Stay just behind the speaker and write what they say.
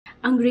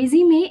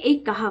अंग्रेजी में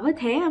एक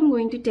कहावत है, I'm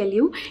going to tell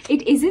you,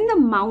 it isn't the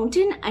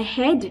mountain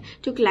ahead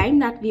to climb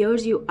that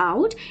wears you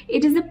out,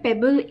 it is the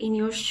pebble in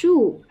your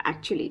shoe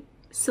actually.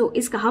 So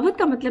इस कहावत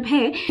का मतलब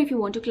है, if you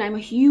want to climb a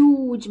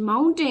huge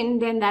mountain,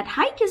 then that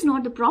hike is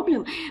not the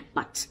problem.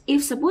 But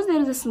if suppose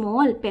there is a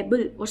small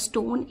pebble or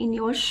stone in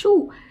your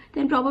shoe,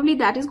 then probably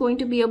that is going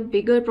to be a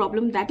bigger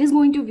problem. That is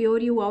going to wear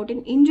you out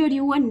and injure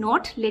you and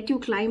not let you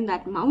climb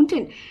that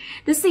mountain.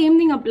 The same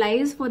thing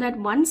applies for that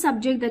one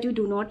subject that you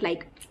do not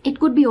like. It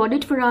could be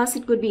audit for us,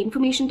 it could be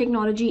information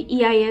technology,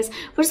 EIS.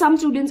 For some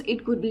students,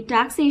 it could be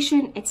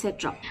taxation,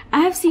 etc.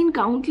 I have seen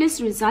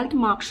countless result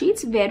mark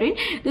sheets wherein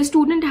the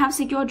student have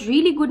secured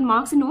really good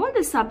marks in all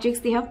the subjects.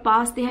 They have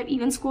passed, they have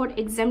even scored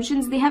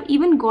exemptions, they have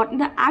even gotten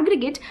the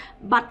aggregate.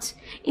 But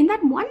in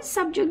that one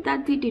subject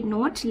that they did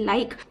not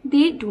like,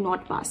 they do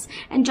not pass.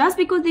 And just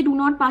because they do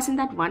not pass in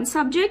that one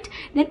subject,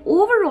 then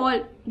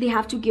overall, they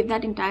have to give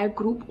that entire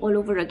group all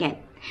over again.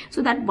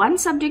 So that one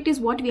subject is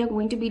what we are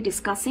going to be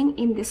discussing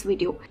in this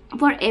video.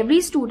 For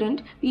every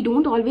student, we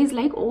don't always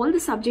like all the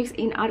subjects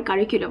in our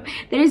curriculum.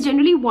 There is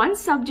generally one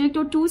subject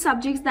or two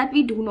subjects that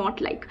we do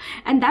not like.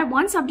 And that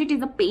one subject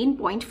is a pain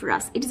point for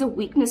us. It is a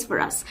weakness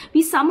for us.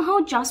 We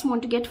somehow just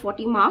want to get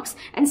 40 marks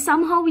and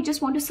somehow we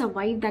just want to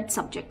survive that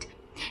subject.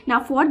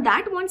 Now for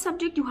that one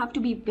subject, you have to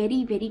be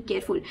very, very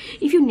careful.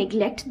 If you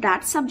neglect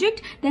that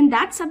subject, then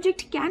that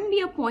subject can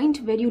be a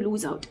point where you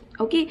lose out.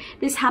 Okay,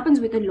 this happens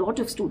with a lot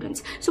of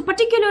students. So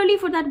particularly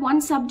for that one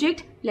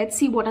subject, let's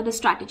see what are the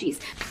strategies.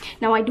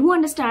 Now I do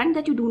understand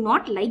that you do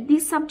not like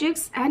these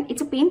subjects and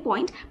it's a pain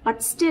point,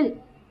 but still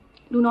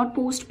do not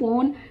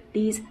postpone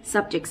these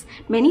subjects.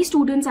 Many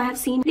students I have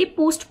seen, they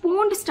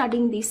postponed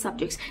studying these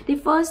subjects. They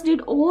first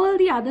did all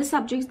the other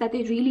subjects that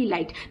they really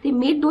liked. They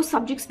made those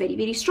subjects very,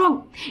 very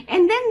strong.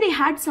 And then they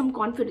had some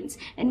confidence.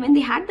 And when they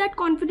had that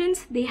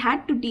confidence, they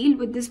had to deal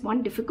with this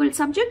one difficult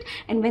subject.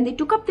 And when they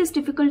took up this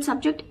difficult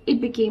subject,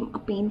 it became a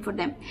pain for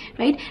them,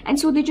 right? And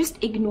so they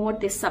just ignored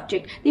this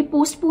subject. They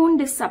postponed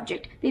this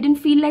subject. They didn't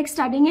feel like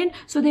studying it.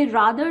 So they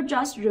rather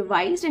just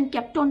revised and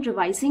kept on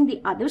revising the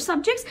other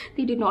subjects.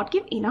 They did not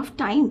give enough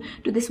time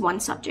to this one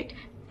subject.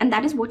 And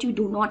that is what you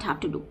do not have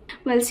to do.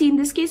 Well, see, in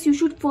this case, you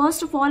should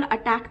first of all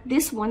attack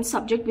this one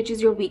subject, which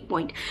is your weak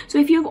point. So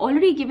if you have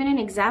already given an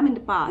exam in the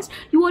past,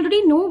 you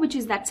already know which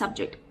is that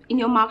subject. In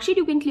your mark sheet,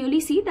 you can clearly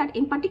see that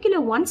in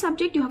particular one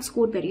subject, you have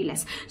scored very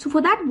less. So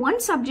for that one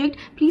subject,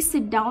 please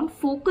sit down,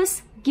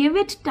 focus, give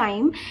it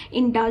time,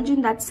 indulge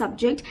in that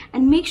subject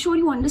and make sure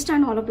you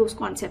understand all of those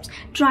concepts.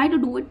 Try to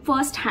do it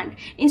firsthand.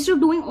 Instead of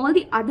doing all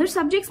the other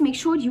subjects, make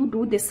sure you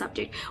do this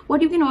subject.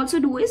 What you can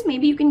also do is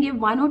maybe you can give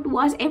 1 or 2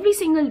 hours every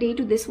single day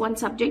to this one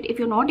subject if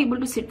you're not able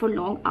to sit for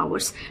long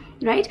hours,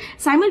 right?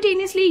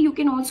 Simultaneously, you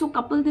can also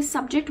couple this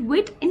subject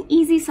with an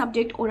easy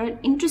subject or an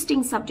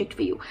interesting subject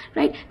for you,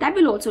 right? That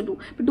will also do,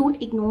 but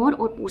don't ignore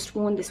or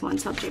postpone this one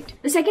subject.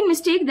 The second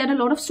mistake that a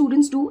lot of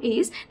students do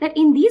is that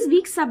in these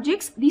weak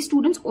subjects, these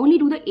students only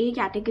do the A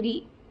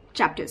category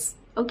chapters,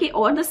 okay,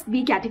 or the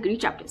B category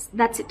chapters.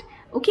 That's it.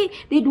 Okay,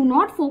 they do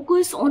not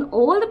focus on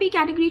all the B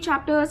category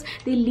chapters.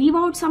 They leave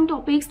out some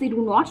topics. They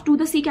do not do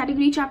the C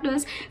category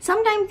chapters.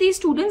 Sometimes these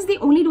students, they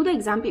only do the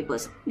exam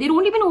papers. They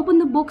don't even open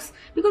the books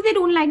because they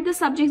don't like the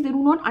subjects. They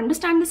do not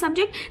understand the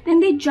subject.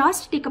 Then they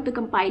just take up the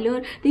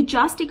compiler. They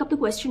just take up the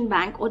question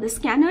bank or the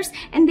scanners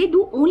and they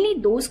do only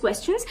those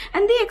questions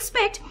and they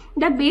expect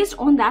that based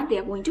on that they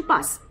are going to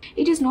pass.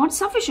 It is not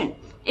sufficient.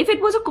 If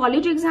it was a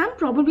college exam,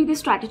 probably this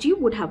strategy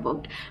would have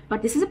worked.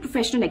 But this is a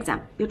professional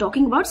exam. You're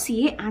talking about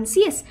CA and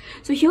CS.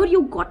 So here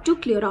you got to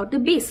clear out the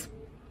base.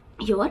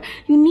 Here,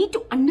 you need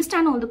to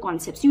understand all the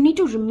concepts. You need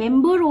to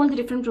remember all the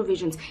different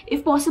provisions.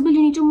 If possible, you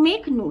need to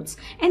make notes.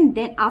 And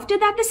then after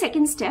that, the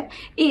second step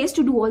is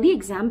to do all the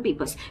exam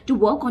papers, to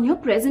work on your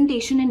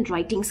presentation and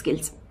writing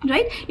skills,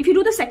 right? If you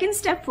do the second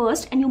step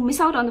first and you miss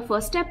out on the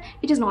first step,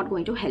 it is not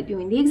going to help you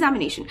in the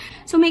examination.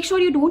 So make sure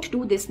you don't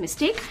do this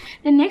mistake.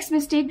 The next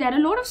mistake that a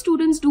lot of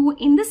students do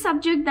in the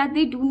subject that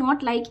they do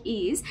not like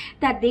is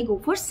that they go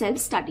for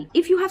self-study.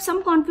 If you have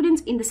some confidence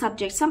in the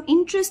subject, some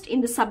interest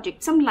in the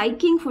subject, some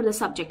liking for the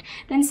subject,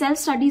 then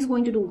self-study is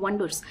going to do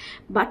wonders.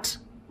 But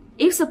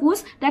if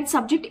suppose that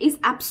subject is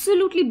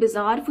absolutely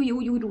bizarre for you,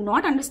 you do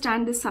not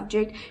understand this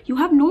subject, you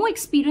have no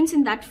experience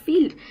in that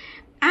field,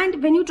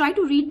 and when you try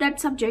to read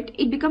that subject,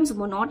 it becomes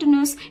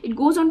monotonous, it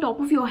goes on top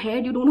of your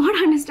head, you do not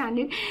understand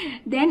it,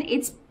 then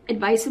it's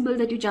advisable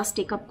that you just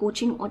take up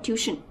coaching or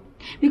tuition.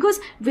 Because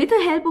with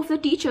the help of the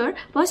teacher,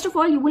 first of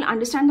all, you will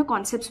understand the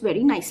concepts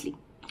very nicely.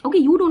 Okay,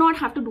 you do not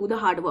have to do the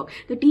hard work.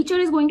 The teacher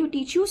is going to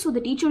teach you, so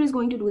the teacher is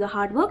going to do the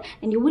hard work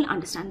and you will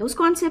understand those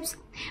concepts.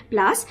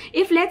 Plus,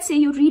 if let's say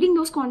you're reading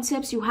those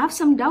concepts, you have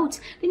some doubts,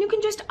 then you can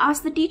just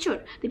ask the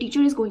teacher. The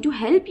teacher is going to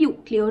help you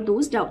clear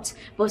those doubts.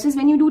 Versus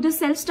when you do the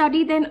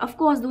self-study, then of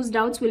course those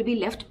doubts will be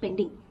left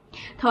pending.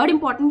 Third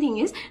important thing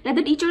is that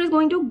the teacher is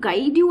going to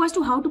guide you as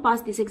to how to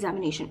pass this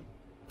examination.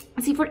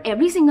 See, for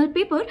every single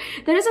paper,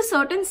 there is a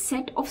certain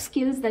set of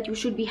skills that you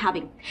should be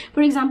having.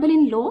 For example,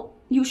 in law,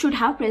 you should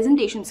have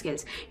presentation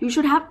skills. You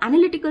should have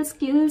analytical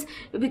skills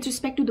with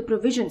respect to the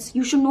provisions.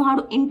 You should know how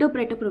to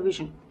interpret a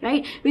provision,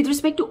 right? With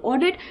respect to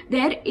audit,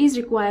 there is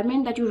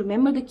requirement that you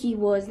remember the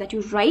keywords, that you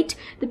write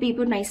the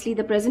paper nicely.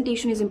 The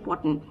presentation is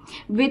important.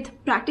 With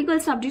practical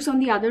subjects, on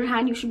the other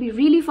hand, you should be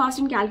really fast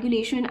in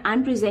calculation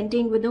and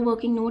presenting with the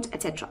working notes,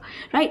 etc.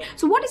 Right?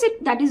 So what is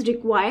it that is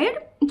required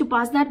to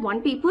pass that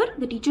one paper?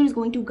 The teacher is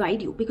going to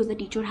guide you because the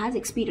teacher has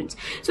experience.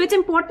 So it's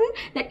important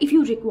that if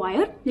you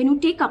require, then you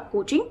take up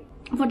coaching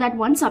for that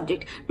one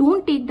subject.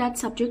 Don't take that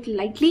subject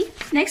lightly.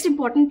 Next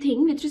important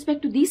thing with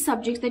respect to these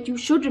subjects that you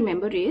should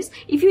remember is,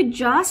 if you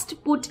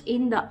just put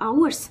in the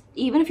hours,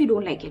 even if you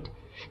don't like it,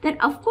 then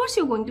of course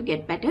you're going to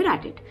get better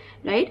at it,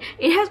 right?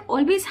 It has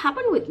always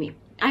happened with me.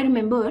 I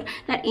remember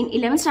that in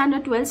 11th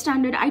standard, 12th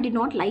standard, I did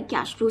not like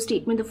cash flow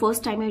statement the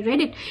first time I read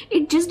it.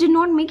 It just did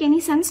not make any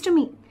sense to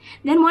me.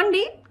 Then one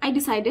day I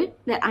decided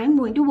that I'm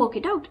going to work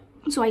it out.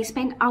 So I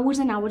spent hours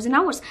and hours and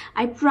hours.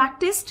 I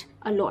practiced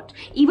a lot.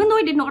 Even though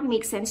it did not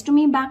make sense to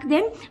me back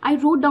then, I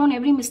wrote down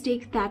every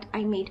mistake that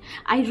I made.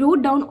 I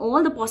wrote down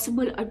all the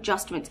possible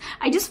adjustments.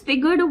 I just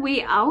figured a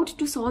way out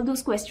to solve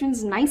those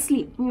questions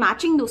nicely,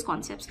 matching those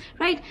concepts,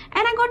 right?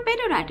 And I got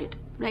better at it,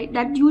 right?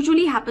 That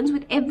usually happens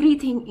with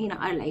everything in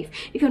our life.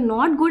 If you're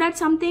not good at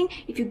something,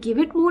 if you give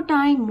it more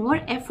time, more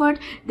effort,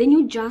 then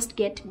you just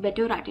get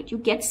better at it. You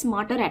get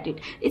smarter at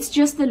it. It's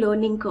just the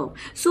learning curve.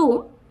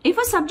 So if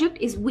a subject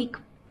is weak,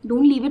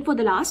 don't leave it for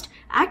the last.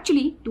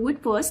 Actually, do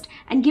it first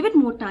and give it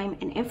more time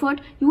and effort.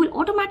 You will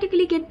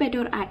automatically get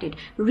better at it.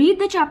 Read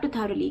the chapter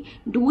thoroughly.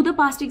 Do the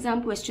past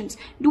exam questions.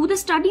 Do the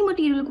study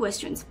material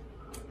questions.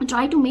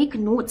 Try to make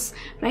notes,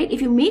 right?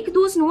 If you make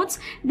those notes,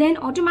 then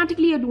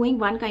automatically you're doing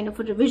one kind of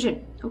a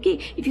revision, okay?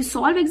 If you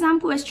solve exam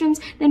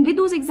questions, then with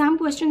those exam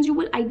questions, you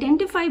will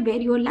identify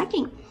where you're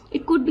lacking.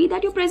 It could be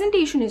that your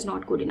presentation is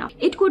not good enough.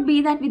 It could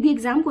be that with the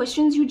exam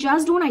questions, you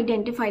just don't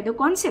identify the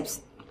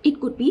concepts. It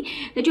could be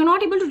that you're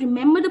not able to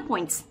remember the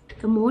points.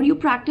 The more you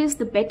practice,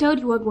 the better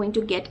you are going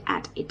to get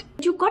at it.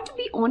 You got to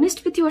be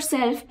honest with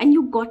yourself and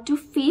you got to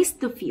face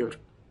the fear.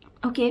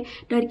 Okay,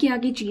 डर के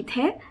आगे जीत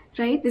है,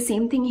 right? The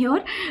same thing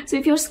here. So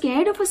if you're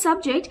scared of a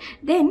subject,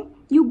 then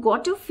you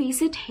got to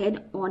face it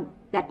head on.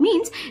 That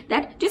means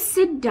that just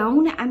sit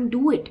down and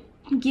do it.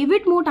 Give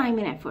it more time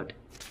and effort.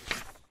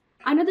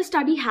 Another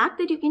study hack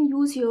that you can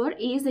use here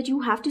is that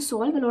you have to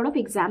solve a lot of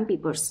exam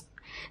papers.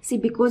 See,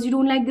 because you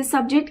don't like this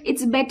subject,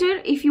 it's better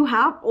if you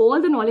have all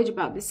the knowledge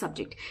about this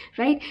subject,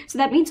 right? So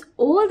that means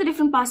all the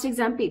different past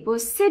exam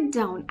papers, sit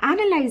down,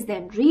 analyze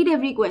them, read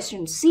every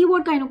question, see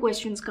what kind of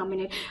questions come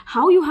in it,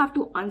 how you have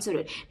to answer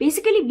it.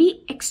 Basically,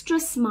 be extra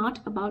smart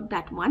about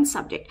that one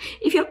subject.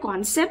 If your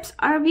concepts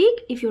are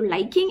weak, if your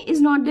liking is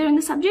not there in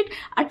the subject,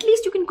 at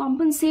least you can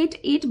compensate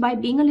it by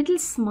being a little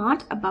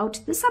smart about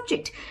the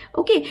subject.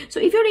 Okay, so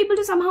if you're able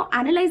to somehow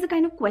analyze the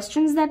kind of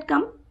questions that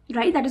come,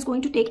 right, that is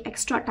going to take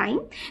extra time,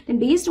 then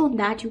based on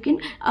that you can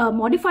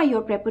modify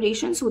your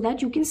preparation so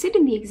that you can sit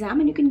in the exam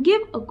and you can give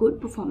a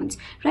good performance,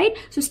 right?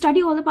 So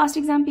study all the past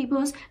exam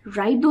papers,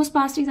 write those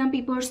past exam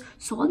papers,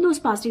 solve those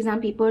past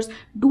exam papers,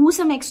 do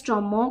some extra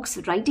mocks,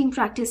 writing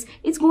practice.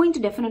 It's going to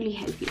definitely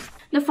help you.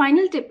 The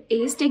final tip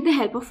is take the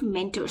help of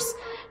mentors,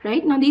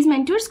 right? Now these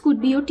mentors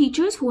could be your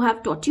teachers who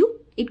have taught you.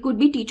 It could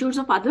be teachers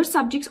of other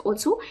subjects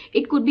also.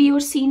 It could be your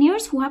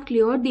seniors who have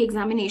cleared the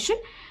examination.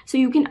 So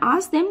you can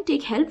ask them,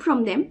 take help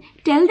from them,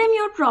 tell them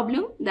your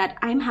problem, that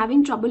I'm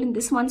having trouble in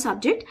this one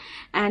subject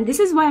and this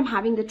is why I'm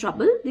having the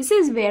trouble. This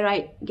is where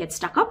I get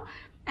stuck up.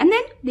 And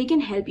then they can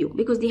help you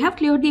because they have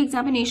cleared the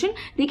examination.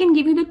 They can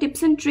give you the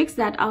tips and tricks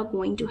that are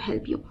going to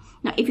help you.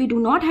 Now, if you do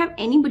not have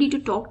anybody to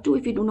talk to,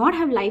 if you do not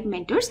have live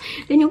mentors,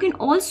 then you can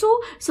also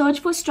search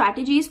for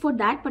strategies for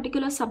that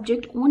particular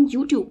subject on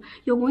YouTube.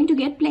 You're going to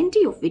get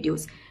plenty of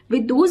videos.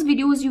 With those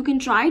videos, you can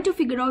try to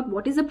figure out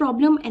what is the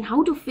problem and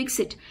how to fix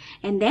it.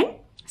 And then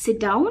sit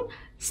down,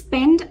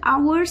 spend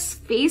hours,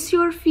 face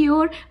your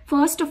fear.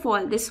 First of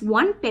all, this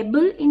one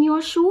pebble in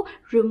your shoe,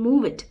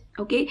 remove it.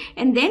 Okay,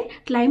 and then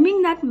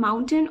climbing that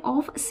mountain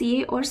of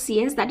CA or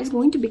CS, that is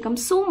going to become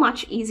so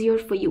much easier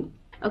for you.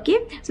 Okay,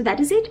 so that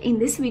is it in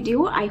this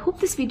video. I hope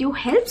this video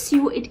helps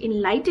you, it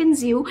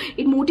enlightens you,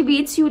 it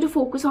motivates you to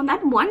focus on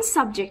that one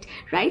subject,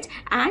 right?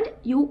 And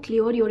you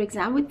clear your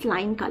exam with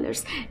flying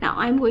colors. Now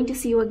I'm going to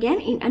see you again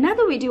in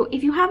another video.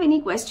 If you have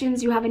any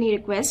questions, you have any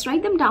requests,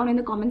 write them down in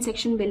the comment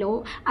section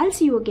below. I'll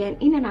see you again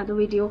in another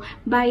video.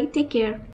 Bye, take care.